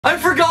I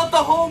forgot the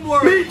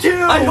homework. Me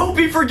too. I hope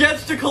he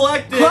forgets to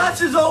collect it. Class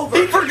is over.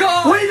 He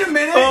forgot. Wait a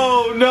minute.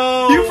 Oh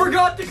no. You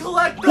forgot to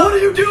collect them. What are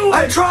you doing?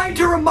 I'm trying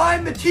to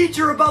remind the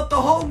teacher about the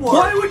homework.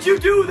 Why would you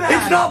do that?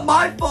 It's not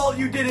my fault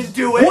you didn't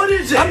do it. What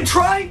is it? I'm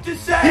trying to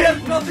say. He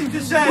has nothing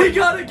to say. We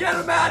gotta get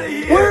him out of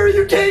here. Where are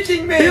you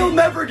taking me? He'll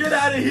never get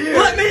out of here.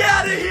 Let me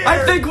out of here.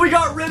 I think we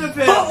got rid of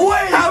him. But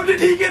wait. How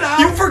did he get out?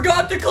 You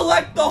forgot to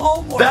collect the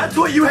homework. That's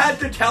what you had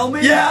to tell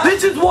me? Yeah.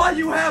 This is why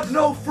you have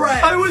no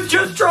friends. I was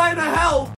just trying to help.